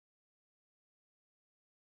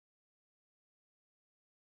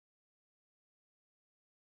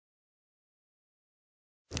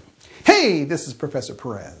Hey, this is Professor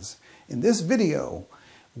Perez. In this video,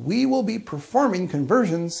 we will be performing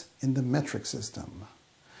conversions in the metric system.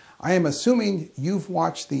 I am assuming you've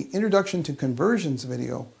watched the Introduction to Conversions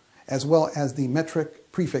video as well as the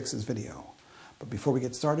metric prefixes video. But before we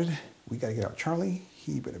get started, we gotta get out Charlie.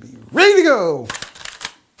 He better be ready to go.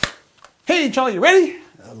 Hey, Charlie, you ready?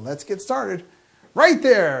 Let's get started. Right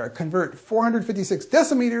there, convert 456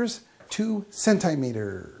 decimeters to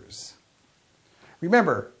centimeters.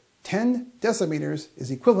 Remember, 10 decimeters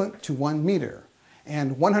is equivalent to 1 meter,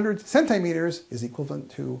 and 100 centimeters is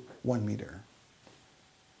equivalent to 1 meter.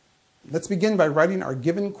 Let's begin by writing our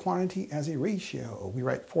given quantity as a ratio. We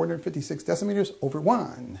write 456 decimeters over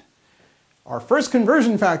 1. Our first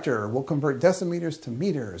conversion factor will convert decimeters to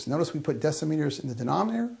meters. Notice we put decimeters in the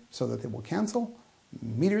denominator so that they will cancel.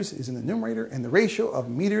 Meters is in the numerator, and the ratio of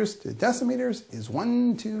meters to decimeters is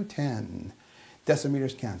 1 to 10.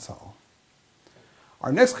 Decimeters cancel.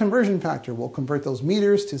 Our next conversion factor will convert those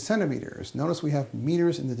meters to centimeters. Notice we have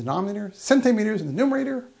meters in the denominator, centimeters in the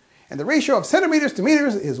numerator, and the ratio of centimeters to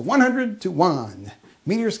meters is 100 to 1.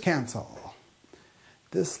 Meters cancel.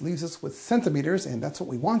 This leaves us with centimeters, and that's what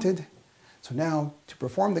we wanted. So now, to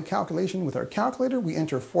perform the calculation with our calculator, we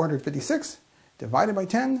enter 456 divided by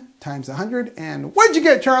 10 times 100, and what'd you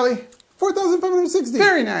get, Charlie? 4,560.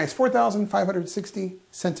 Very nice, 4,560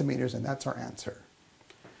 centimeters, and that's our answer.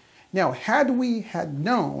 Now, had we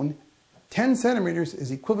known 10 centimeters is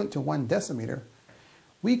equivalent to 1 decimeter,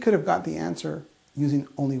 we could have got the answer using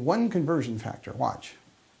only one conversion factor. Watch.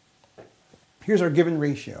 Here's our given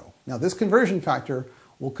ratio. Now, this conversion factor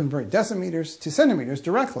will convert decimeters to centimeters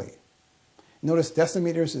directly. Notice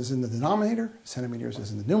decimeters is in the denominator, centimeters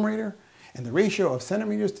is in the numerator, and the ratio of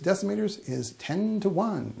centimeters to decimeters is 10 to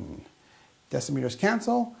 1. Decimeters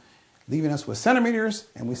cancel, leaving us with centimeters,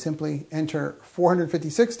 and we simply enter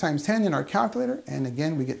 456 times 10 in our calculator, and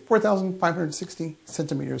again we get 4,560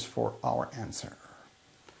 centimeters for our answer.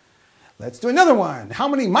 Let's do another one. How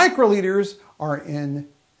many microliters are in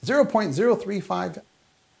 0.035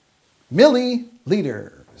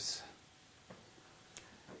 milliliters?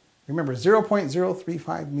 Remember,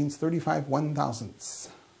 0.035 means 35 1,000ths.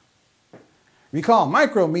 Recall,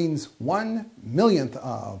 micro means 1/1,000,000th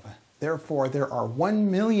of. Therefore, there are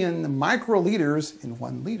 1,000,000 microliters in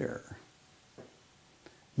 1 liter.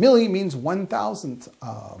 Milli means 1,000th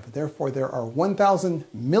of. Therefore, there are 1,000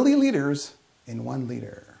 milliliters in 1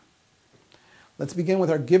 liter. Let's begin with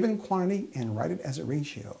our given quantity and write it as a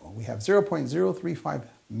ratio. We have 0.035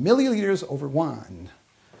 milliliters over 1.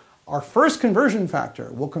 Our first conversion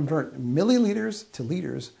factor will convert milliliters to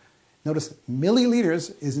liters. Notice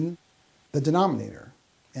milliliters is in the denominator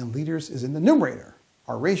and liters is in the numerator.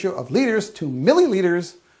 Our ratio of liters to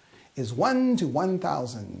milliliters is 1 to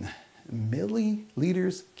 1,000.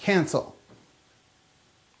 Milliliters cancel.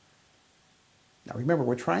 Now remember,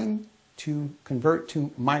 we're trying to convert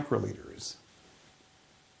to microliters.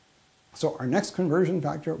 So our next conversion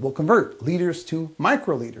factor will convert liters to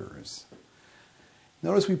microliters.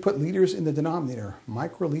 Notice we put liters in the denominator.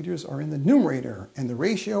 Microliters are in the numerator, and the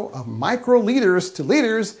ratio of microliters to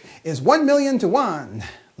liters is 1,000,000 to 1.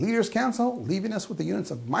 Liters cancel, leaving us with the units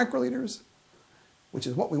of microliters, which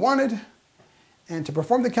is what we wanted. And to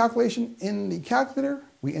perform the calculation in the calculator,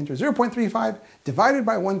 we enter 0.35 divided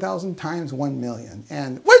by 1,000 times 1,000,000.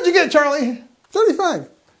 And what did you get, Charlie? 35.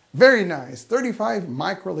 Very nice, 35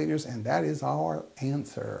 microliters, and that is our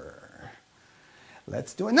answer.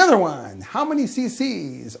 Let's do another one. How many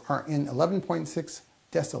cc's are in 11.6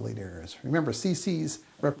 deciliters? Remember, cc's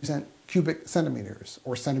represent cubic centimeters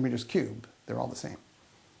or centimeters cubed. They're all the same.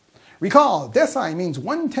 Recall, deci means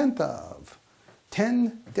 1/10 of.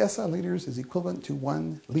 10 deciliters is equivalent to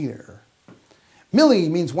 1 liter. Milli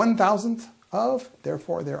means 1,000th of.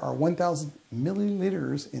 Therefore, there are 1,000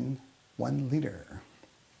 milliliters in 1 liter.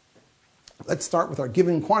 Let's start with our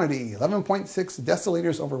given quantity, 11.6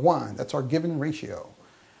 deciliters over 1. That's our given ratio.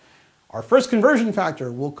 Our first conversion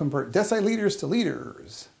factor will convert deciliters to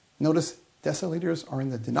liters. Notice deciliters are in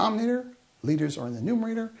the denominator, liters are in the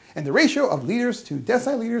numerator, and the ratio of liters to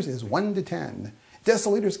deciliters is 1 to 10.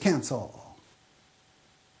 Deciliters cancel.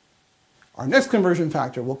 Our next conversion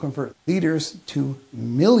factor will convert liters to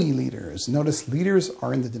milliliters. Notice liters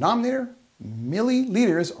are in the denominator,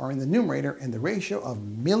 milliliters are in the numerator, and the ratio of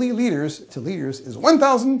milliliters to liters is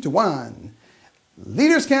 1,000 to 1.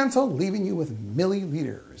 Liters cancel, leaving you with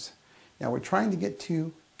milliliters. Now we're trying to get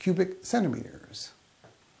to cubic centimeters.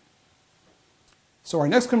 So our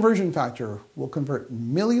next conversion factor will convert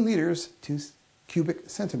milliliters to cubic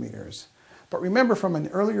centimeters. But remember from an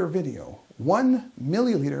earlier video, 1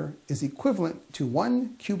 milliliter is equivalent to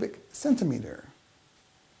 1 cubic centimeter.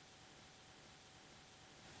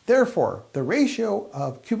 Therefore, the ratio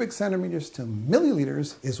of cubic centimeters to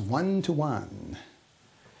milliliters is 1 to 1.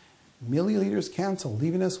 Milliliters cancel,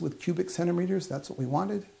 leaving us with cubic centimeters. That's what we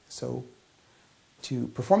wanted. So to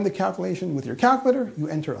perform the calculation with your calculator, you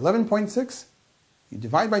enter 11.6, you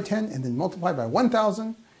divide by 10, and then multiply by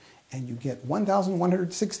 1,000, and you get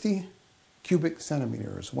 1,160 cubic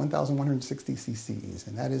centimeters, 1,160 cc's,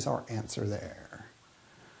 and that is our answer there.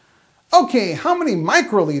 Okay, how many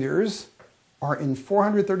microliters are in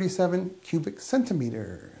 437 cubic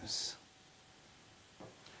centimeters?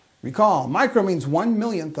 Recall, micro means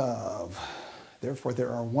 1/1,000,000th of. Therefore,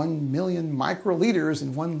 there are 1,000,000 microliters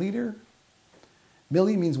in 1 liter.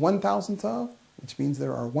 Milli means 1,000th of, which means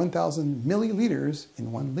there are 1,000 milliliters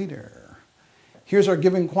in 1 liter. Here's our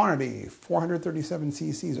given quantity, 437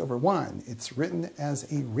 cc's over 1. It's written as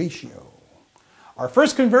a ratio. Our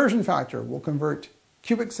first conversion factor will convert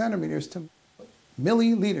cubic centimeters to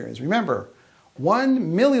milliliters. Remember,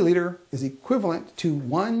 1 milliliter is equivalent to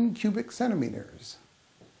 1 cubic centimeters.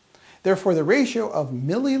 Therefore, the ratio of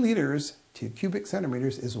milliliters to cubic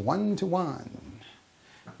centimeters is 1 to 1.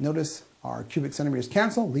 Notice our cubic centimeters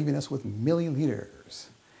cancel, leaving us with milliliters.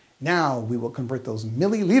 Now we will convert those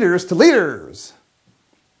milliliters to liters.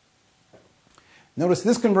 Notice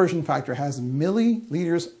this conversion factor has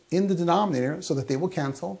milliliters in the denominator so that they will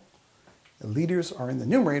cancel. The liters are in the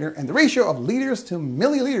numerator, and the ratio of liters to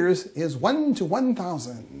milliliters is 1 to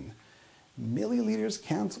 1,000. Milliliters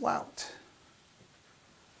cancel out.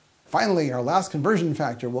 Finally, our last conversion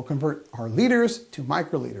factor will convert our liters to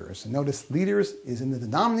microliters. And notice liters is in the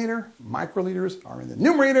denominator, microliters are in the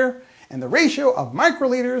numerator, and the ratio of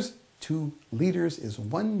microliters to liters is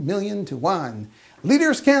 1,000,000 to 1.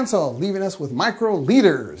 Liters cancel, leaving us with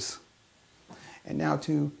microliters. And now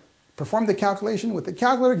to perform the calculation with the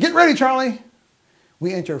calculator, get ready, Charlie!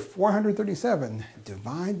 We enter 437,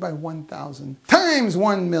 divide by 1,000, times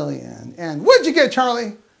 1,000,000. And what'd you get,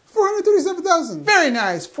 Charlie? 437,000. Very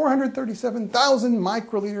nice. 437,000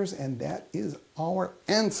 microliters, and that is our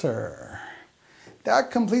answer. That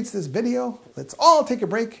completes this video. Let's all take a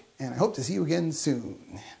break, and I hope to see you again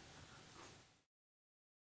soon.